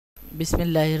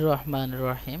বিসমিল্লাহির রহমানির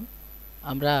রহিম।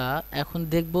 আমরা এখন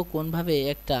দেখব কোনভাবে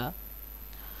একটা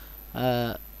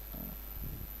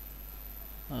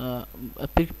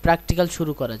প্র্যাকটিক্যাল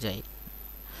শুরু করা যায়।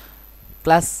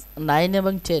 ক্লাস 9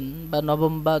 এবং 10 বা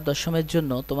নবম বা দশমের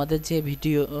জন্য তোমাদের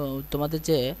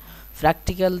যে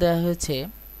প্র্যাকটিক্যাল দেওয়া হয়েছে,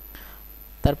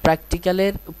 তার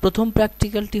প্র্যাকটিক্যালের প্রথম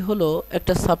প্র্যাকটিক্যালটি হলো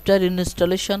একটা সফটওয়্যার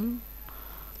ইনস্টলেশন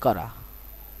করা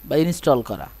বা ইনস্টল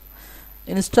করা।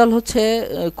 ইনস্টল হচ্ছে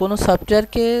কোনো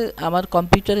সফটওয়্যারকে আমার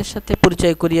কম্পিউটারের সাথে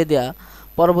পরিচয় করিয়ে দেওয়া,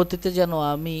 পরবর্তীতে যেন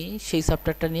আমি সেই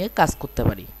সফটওয়্যারটা নিয়ে কাজ করতে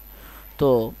পারি। তো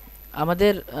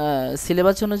আমাদের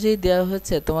সিলেবাস অনুযায়ী দেওয়া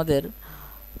হয়েছে তোমাদের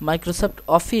মাইক্রোসফট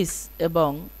অফিস এবং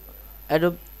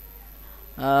অ্যাডোব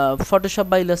ফটোশপ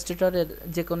বা ইলাস্ট্রেটরের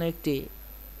যে কোনো একটি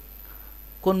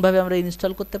কোনভাবে আমরা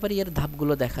ইনস্টল করতে পারি এর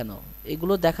ধাপগুলো দেখানো।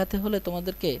 এগুলো দেখাতে হলে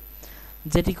তোমাদেরকে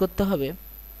যেটি করতে হবে,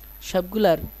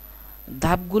 সবগুলার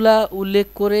ধাপগুলা উল্লেখ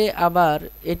করে আবার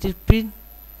এটির প্রিন্ট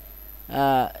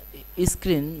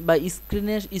স্ক্রিন বা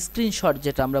স্ক্রিনশট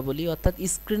যেটা আমরা বলি, অর্থাৎ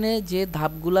স্ক্রিনে যে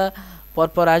ধাপগুলা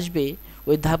পরপর আসবে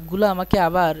ওই ধাপগুলো আমাকে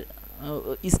আবার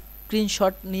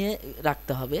স্ক্রিনশট নিয়ে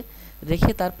রাখতে হবে।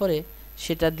 রেখে তারপরে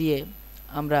সেটা দিয়ে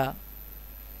আমরা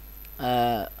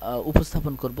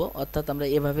উপস্থাপন করব। অর্থাৎ আমরা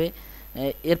এভাবে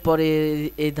এরপরে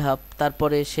এই ধাপ,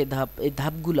 তারপরে সে ধাপ, এই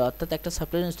ধাপগুলো অর্থাৎ একটা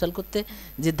সফটওয়্যার ইনস্টল করতে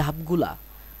যে ধাপগুলা,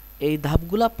 এই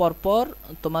ধাপগুলা পরপর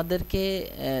তোমাদেরকে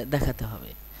দেখাতে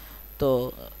হবে। তো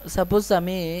সাপোজ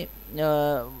আমি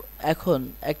এখন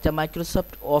একটা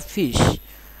মাইক্রোসফট অফিস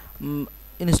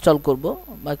ইনস্টল করব।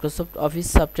 মাইক্রোসফট অফিস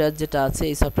সফটওয়্যার যেটা আছে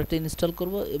এই সফটওয়্যারটা ইনস্টল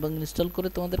করব এবং ইনস্টল করে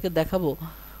তোমাদেরকে দেখাবো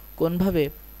কোনভাবে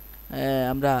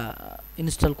আমরা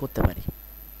ইনস্টল করতে পারি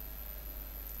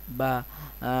বা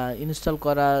ইনস্টল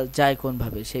করা যায়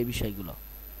কোনভাবে, সেই বিষয়গুলো,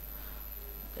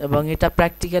 এবং এটা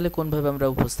প্র্যাকটিক্যালি কোনভাবে আমরা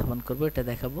উপস্থাপন করব এটা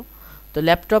দেখাবো। তো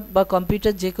ল্যাপটপ বা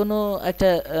কম্পিউটার যে কোনো একটা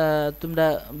তোমরা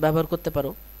ব্যবহার করতে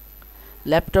পারো।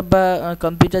 ল্যাপটপ বা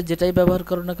কম্পিউটার যেটাই ব্যবহার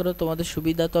করো না কেন তোমাদের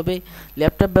সুবিধা, তবে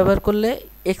ল্যাপটপ ব্যবহার করলে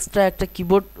এক্সট্রা একটা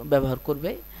কিবোর্ড ব্যবহার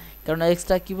করবে, কারণ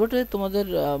এক্সট্রা কিবোর্ডে তোমাদের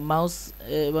মাউস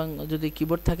এবং যদি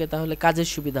কিবোর্ড থাকে তাহলে কাজের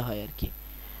সুবিধা হয় আর কি।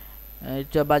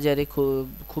 এটা বাজারে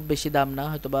খুব বেশি দাম না,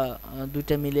 হয়তো বা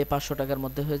দুইটা মিলে 500 টাকার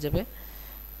মধ্যে হয়ে যাবে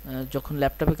যখন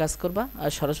ল্যাপটপে কাজ করবা।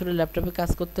 আর সরাসরি ল্যাপটপে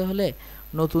কাজ করতে হলে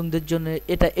নতুনদের জন্য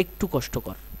এটা একটু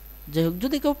কষ্টকর। যাই হোক,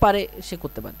 যদি কেউ পারে সে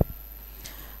করতে পারবে।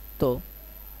 তো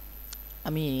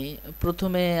আমি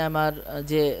প্রথমে আমার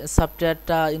যে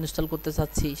সফটওয়্যারটা ইনস্টল করতে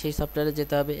চাচ্ছি সেই সফটওয়্যারে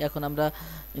যেতে হবে। এখন আমরা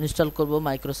ইনস্টল করব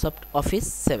মাইক্রোসফট অফিস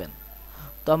 7।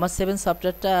 তো আমার 7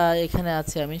 সফটওয়্যারটা এখানে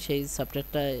আছে, আমি সেই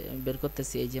সফটওয়্যারটা বের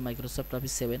করতেছি। এই যে মাইক্রোসফট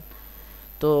অফিস 7।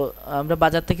 তো আমরা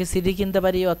বাজার থেকে সিডি কিনতে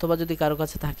পারি অথবা যদি কারো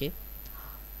কাছে থাকে।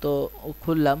 তো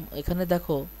খুললাম, এখানে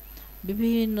দেখো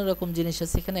বিভিন্ন রকম জিনিস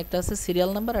আছে। এখানে একটা আছে সিরিয়াল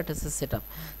নাম্বার, একটা আছে সেটআপ।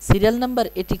 সিরিয়াল নাম্বার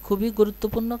এটি খুবই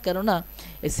গুরুত্বপূর্ণ, কেননা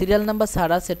এই সিরিয়াল নাম্বার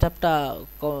ছাড়া সেটআপটা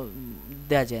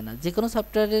দেওয়া যায় না। যে কোনো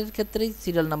সফটওয়্যারের ক্ষেত্রেই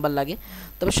সিরিয়াল নাম্বার লাগে,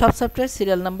 তবে সব সফটওয়্যার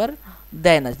সিরিয়াল নাম্বার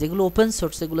দেয় না। যেগুলো ওপেন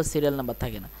সোর্স সেগুলো সিরিয়াল নাম্বার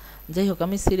থাকে না। যাই হোক,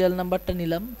 আমি সিরিয়াল নাম্বারটা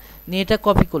নিলাম, নিয়ে এটা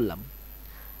কপি করলাম।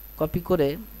 কপি করে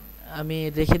আমি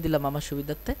রেখে দিলাম আমার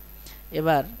সুবিধার্থে।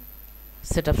 এবার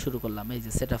সেটআপ শুরু করলাম। এই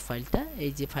যে সেটআপ ফাইলটা,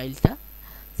 এই যে ফাইলটা,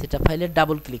 সেটআপ ফাইলে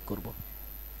ডাবল ক্লিক করব।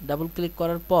 ডাবল ক্লিক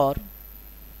করার পর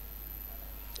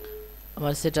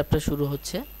আমার সেটআপটা শুরু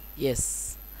হচ্ছে। ইয়েস,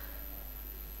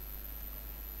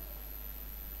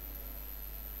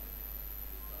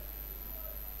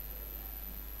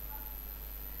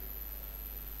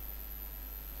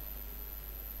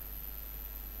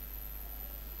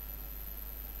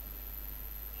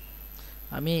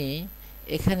 আমি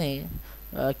এখানে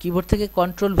কিবোর্ড থেকে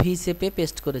কন্ট্রোল ভি চেপে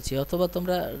পেস্ট করেছি, অথবা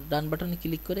তোমরা ডান বাটনে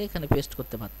ক্লিক করে এখানে পেস্ট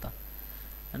করতে পারতা।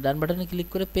 ডান বাটনে ক্লিক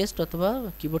করে পেস্ট, অথবা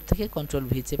কিবোর্ড থেকে কন্ট্রোল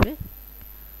ভি চেপে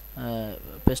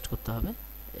পেস্ট করতে হবে।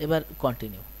 এবার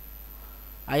continue.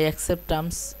 I accept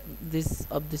terms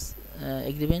this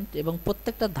agreement. এবং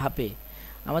প্রত্যেকটা ধাপে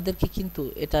আমাদেরকে কিন্তু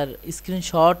এটার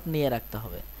স্ক্রিনশট নিয়ে রাখতে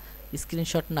হবে।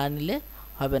 স্ক্রিনশট না নিলে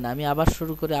হবে না। আমি আবার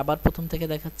শুরু করে আবার প্রথম থেকে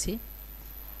দেখাচ্ছি।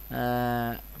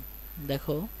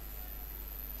 দেখো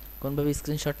কোনভাবে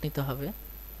স্ক্রিনশট নিতে হবে।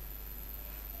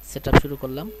 সেটআপ শুরু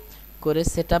করলাম, করে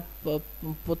সেটআপ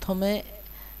প্রথমে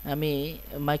আমি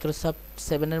মাইক্রোসফট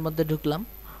 7-এর মধ্যে ঢুকলাম।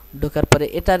 ঢোকার পরে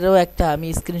এটারও একটা আমি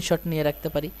স্ক্রিনশট নিয়ে রাখতে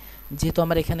পারি, যেহেতু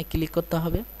আমার এখানে ক্লিক করতে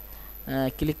হবে।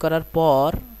 ক্লিক করার পর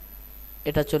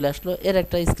এটা চলে আসলো, এর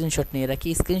একটা স্ক্রিনশট নিয়ে রাখি।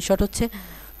 স্ক্রিনশট হচ্ছে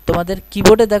তোমাদের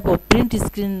কিবোর্ডে দেখো প্রিন্ট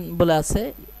স্ক্রিন বলে আছে,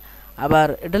 আবার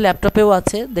এটা ল্যাপটপেও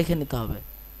আছে, দেখে নিতে হবে।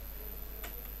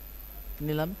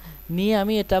 নিলাম, নিয়ে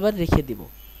আমি এটা আবার রেখে দিব।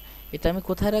 এটা আমি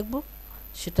কোথায় রাখবো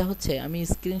সেটা হচ্ছে, আমি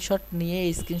স্ক্রিনশট নিয়ে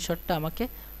এই স্ক্রিনশটটা আমাকে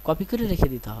কপি করে রেখে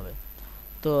দিতে হবে।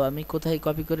 তো আমি কোথায়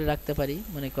কপি করে রাখতে পারি,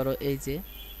 মনে করো এই যে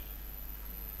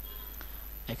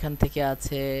এখান থেকে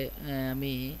আছে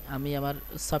আমি আমি আমার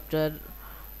সফটওয়্যার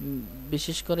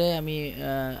বিশেষ করে আমি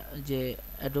যে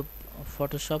অ্যাডোব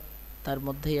ফটোশপ তার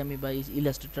মধ্যেই আমি বা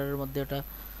ইলাস্ট্রেটরের মধ্যে ওটা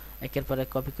একের পর এক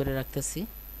কপি করে রাখতেছি।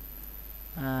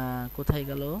 কোথায়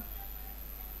গেল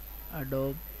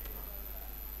অ্যাডোব,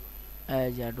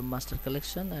 যে Adobe master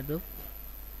collection, Adobe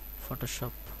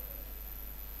Photoshop,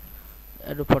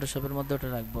 Adobe ফটোশপের মধ্যে ওটা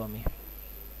রাখবো আমি।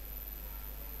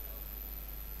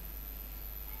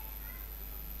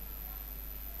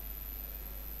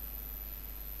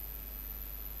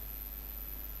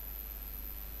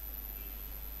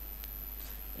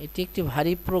 এটি একটি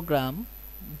ভারী প্রোগ্রাম,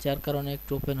 যার কারণে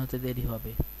একটু ওপেন হতে দেরি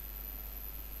হবে।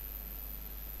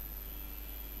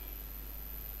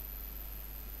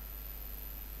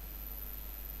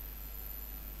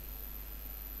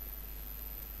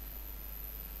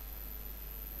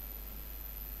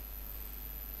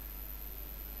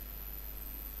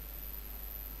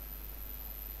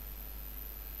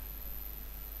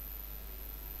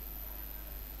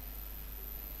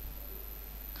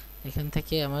 এখান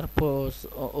থেকে আমার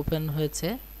ওপেন হয়েছে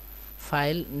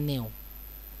ফাইল নিউ,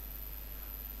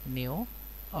 নিউ,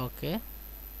 ওকে,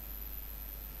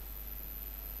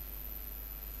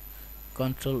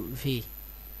 কন্ট্রোল ভি।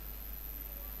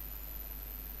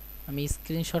 আমি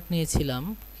স্ক্রিনশট নিয়েছিলাম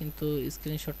কিন্তু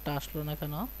স্ক্রিনশটটা আসলো না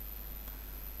কেন,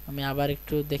 আমি আবার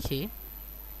একটু দেখি।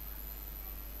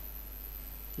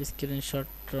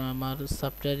 স্ক্রিনশট আমার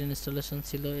সফটওয়্যার ইনস্টলেশন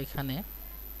ছিল এখানে,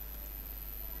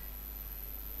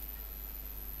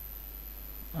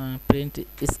 print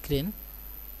screen,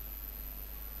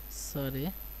 sorry,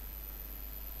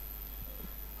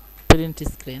 print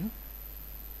screen,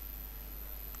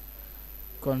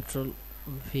 control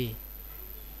V,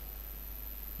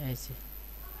 এই যে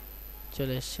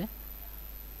চলে এসছে।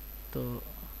 তো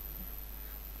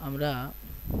আমরা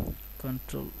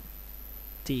কন্ট্রোল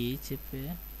টি চেপে,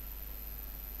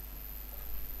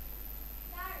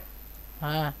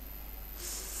 হ্যাঁ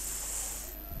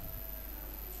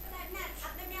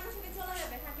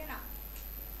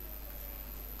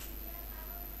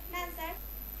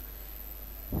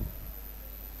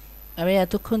আমি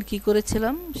এতক্ষণ কি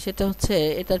করেছিলাম সেটা হচ্ছে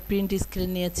এটার প্রিন্ট স্ক্রিন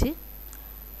নিয়েছি।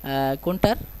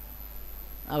 কোনটার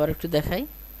আবার একটু দেখাই,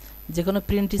 যে কোনো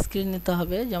প্রিন্ট স্ক্রিন নিতে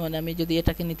হবে। যেমন আমি যদি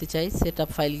এটাকে নিতে চাই, সেটআপ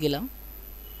ফাইল গেলাম,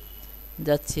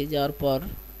 যাচ্ছি, যাওয়ার পর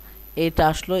এইটা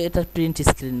আসলো, এটার প্রিন্ট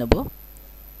স্ক্রিন নেব।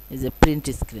 এই যে প্রিন্ট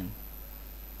স্ক্রিন,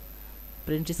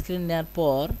 প্রিন্ট স্ক্রিন নেওয়ার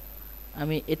পর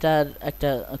আমি এটার একটা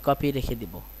কপি রেখে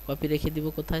দিব। কপি রেখে দিব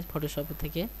কোথায়? ফটোশপ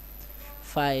থেকে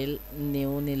ফাইল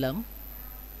নিউ নিলাম,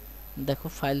 দেখো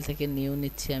ফাইল থেকে নিউ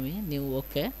নিচ্ছি আমি, নিউ,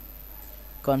 ওকে,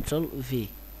 কন্ট্রোল ভি,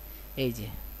 এই যে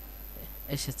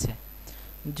এসেছে।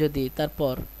 যদি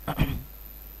তারপর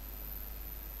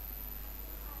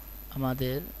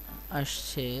আমাদের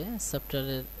আসছে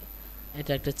সফটওয়্যারের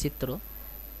এটা একটা চিত্র,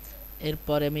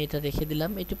 এরপর আমি এটা রেখে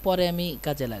দিলাম, একটু পরে আমি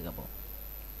কাজে লাগাবো।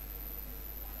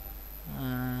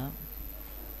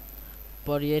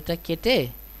 পরে এটা কেটে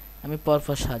আমি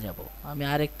পরপর সাজাবো। আমি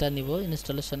আরেকটা নিব,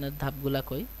 ইনস্টলেশনের ধাপগুলা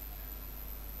কই,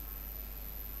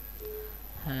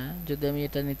 হ্যাঁ যদি আমি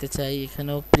এটা নিতে চাই,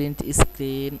 এখানেও প্রিন্ট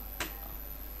স্ক্রিন,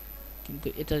 কিন্তু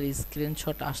এটার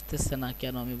স্ক্রিনশট আসতেছে না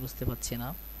কেন আমি বুঝতে পারছি না।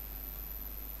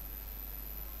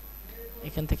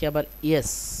 এখান থেকে আবার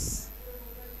ইয়েস,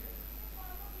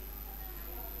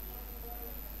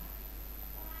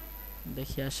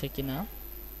 দেখি আসে কিনা।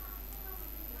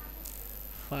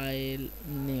 ফাইল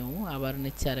নিউ, আবার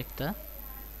নিচ্ছে আরেকটা,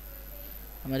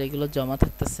 আমার এগুলো জমা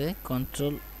থাকতেছে,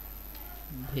 কন্ট্রোল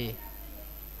ভি,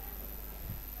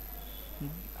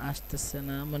 আসতেছে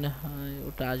না মনে হয়,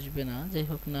 ওটা আসবে না, যাই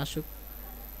হোক না আসুক,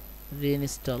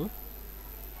 রিইনস্টল।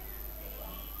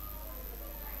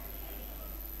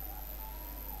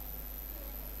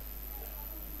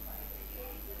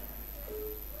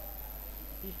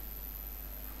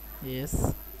 ইয়েস,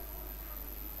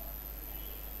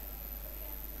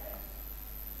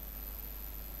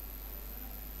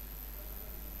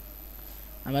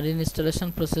 আমার ইনস্টলেশন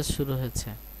প্রসেস শুরু হয়েছে।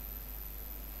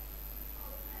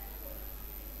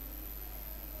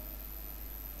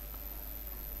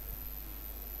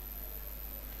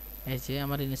 এই যে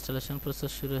আমার ইনস্টলেশন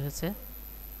প্রসেস শুরু হয়েছে।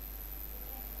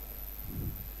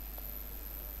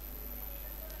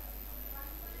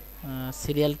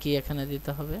 সিরিয়াল কি এখানে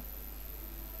দিতে হবে,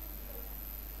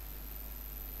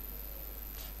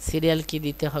 সিরিয়াল কি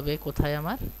দিতে হবে, কোথায়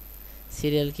আমার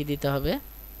সিরিয়াল কি দিতে হবে,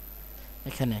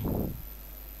 এখানে।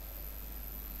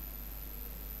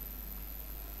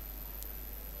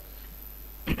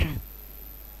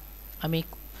 আমি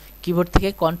কিবোর্ড থেকে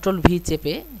কন্ট্রোল ভি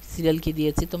চেপে সিরিয়াল কি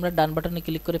দিয়েছি, তোমরা ডান বাটনে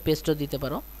ক্লিক করে পেস্টও দিতে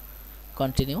পারো,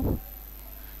 কন্টিনিউ।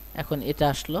 এখন এটা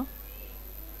আসলো,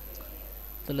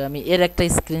 তাহলে আমি এর একটা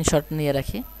স্ক্রিনশট নিয়ে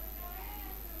রাখি,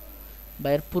 বা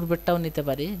এর পূর্বেরটাও নিতে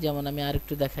পারি। যেমন আমি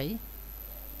আরেকটু দেখাই,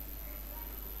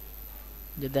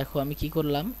 যে দেখো আমি কি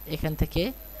করলাম, এখান থেকে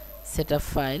সেটআপ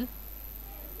ফাইল,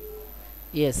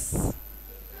 ইয়েস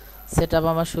সেটআপ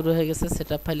আমার শুরু হয়ে গেছে।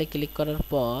 সেটআপ ফাইলে ক্লিক করার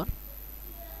পর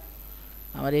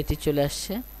আমার এটি চলে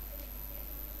আসছে।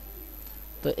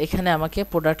 তো এখানে আমাকে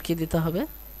প্রোডাক্ট কি দিতে হবে,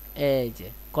 এই যে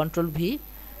কন্ট্রোল ভি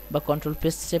বা কন্ট্রোল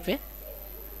প্রেস চেপে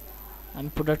আমি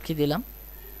প্রোডাক্ট কি দিলাম।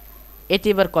 এটি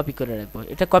এবার কপি করে রাখবো।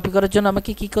 এটা কপি করার জন্য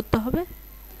আমাকে কি করতে হবে,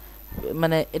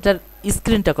 মানে এটার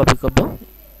স্ক্রিনটা কপি করব।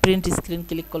 প্রিন্ট স্ক্রিন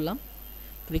ক্লিক করলাম,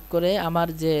 ক্লিক করে আমার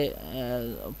যে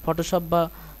ফটোশপ বা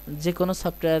যে কোনো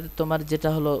সফটওয়্যার তোমার যেটা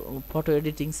হলো ফটো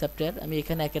এডিটিং সফটওয়্যার, আমি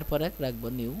এখানে একের পর এক রাখবো।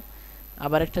 নিউ,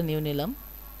 আবার একটা নিউ নিলাম,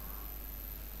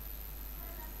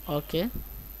 ওকে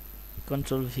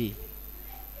কন্ট্রোল ভি,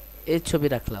 এই ছবি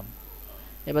রাখলাম।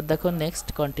 এবার দেখো নেক্সট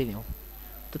কন্টিনিউ।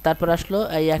 তো তারপর আসলো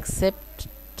এই অ্যাকসেপ্ট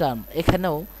টার্ম,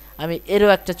 এখানেও আমি এরও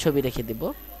একটা ছবি রেখে দেব।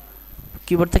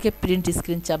 কিবোর্ড থেকে প্রিন্ট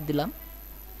স্ক্রিন চাপ দিলাম।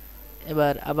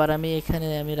 এবার আবার আমি এখানে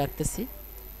আমি রাখতেছি,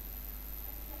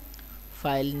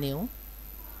 ফাইল নিউ,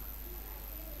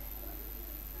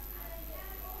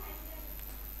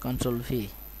 কন্ট্রোল ভি,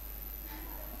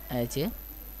 এই যে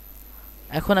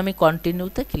এখন আমি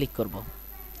কন্টিনিউতে ক্লিক করব।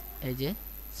 এই যে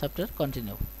সফটওয়্যার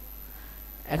কন্টিনিউ।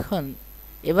 এখন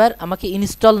এবার আমাকে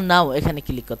ইনস্টল নাও এখানে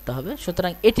ক্লিক করতে হবে।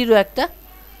 সুতরাং এটিরও একটা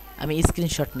আমি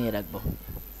স্ক্রিনশট নিয়ে রাখব।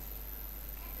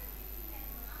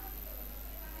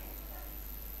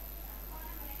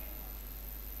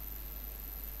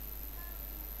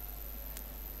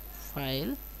 ফাইল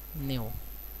নিউ,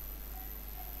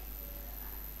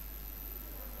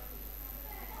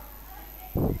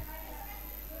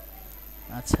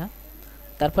 আচ্ছা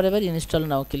তারপর এবার ইনস্টল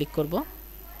নাও ক্লিক করব।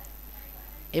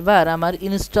 এবার আমার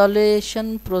ইনস্টলেশন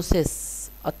প্রসেস,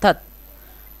 অর্থাৎ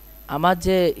আমার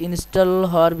যে ইনস্টল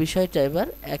হওয়ার বিষয়টা এবার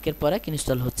একের পর এক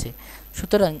ইনস্টল হচ্ছে।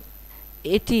 সুতরাং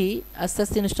এটি আস্তে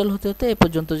আস্তে ইনস্টল হতে হতে এ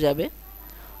পর্যন্ত যাবে,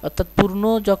 অর্থাৎ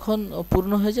যখন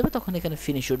পূর্ণ হয়ে যাবে তখন এখানে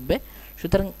ফিনিশ উঠবে।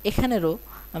 সুতরাং এখানেরও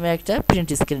আমি একটা প্রিন্ট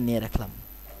স্ক্রিন নিয়ে রাখলাম।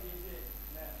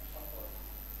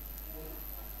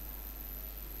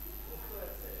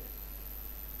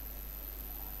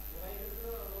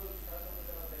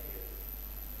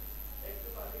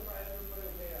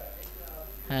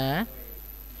 হ্যাঁ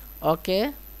ওকে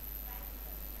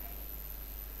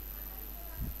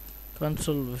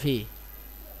কন্ট্রোল ভি,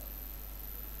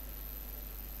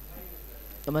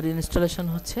 আমার ইনস্টলেশন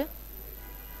হচ্ছে।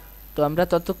 তো আমরা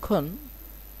ততক্ষণ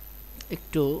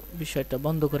একটু বিষয়টা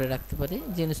বন্ধ করে রাখতে পারি,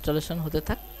 যে ইনস্টলেশন হতে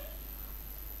থাক।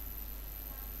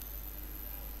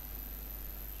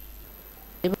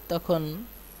 এবার তখন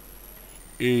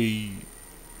এই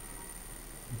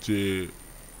যে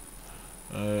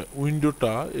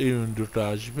উইন্ডোটা, এই উইন্ডোটা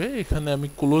আসবে, এখানে আমি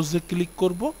ক্লোজে ক্লিক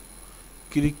করব।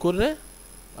 ক্লিক করে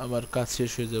আমার কাজ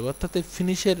শেষ হয়ে যাবে। অর্থাৎ এই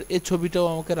ফিনিশের এই ছবিটাও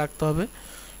আমাকে রাখতে হবে।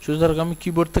 সুতরাং আমি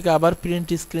কিবোর্ড থেকে আবার প্রিন্ট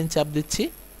স্ক্রিন চাপ দিচ্ছি।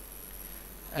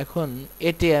 এখন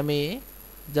এটি আমি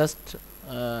জাস্ট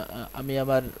আমি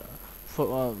আমার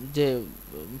যে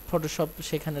ফটোশপ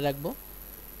সেখানে রাখবো।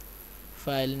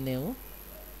 ফাইল নিউ,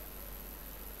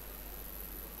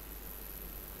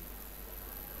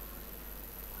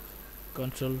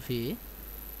 কন্ট্রোল ভি,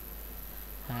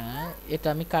 হ্যাঁ এটা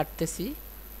আমি কাটতেছি,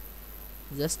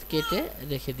 জাস্ট কেটে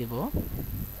রেখে দিব।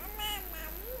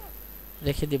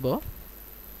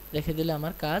 রেখে দিলে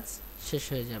আমার কাজ শেষ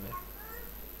হয়ে যাবে।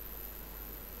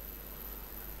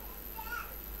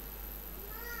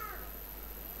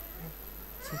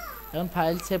 এখন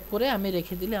ফাইল সেভ করে আমি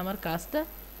রেখে দিলে আমার কাজটা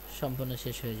সম্পূর্ণ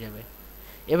শেষ হয়ে যাবে।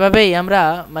 এভাবেই আমরা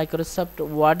মাইক্রোসফট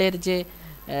ওয়ার্ডের যে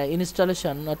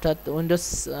ইনস্টলেশন, অর্থাৎ উইন্ডোজ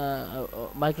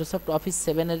মাইক্রোসফট অফিস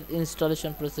 7 এর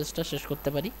ইনস্টলেশন প্রসেসটা শেষ করতে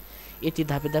পারি। এটি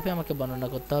ধাপে ধাপে আমাকে বর্ণনা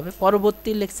করতে হবে।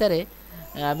 পরবর্তী লেকচারে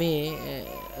আমি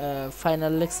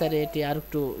ফাইনাল লেকচারে এটি আর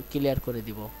একটু ক্লিয়ার করে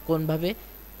দিব কোনভাবে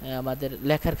আমাদের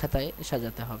লেখার খাতায়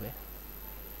সাজাতে হবে।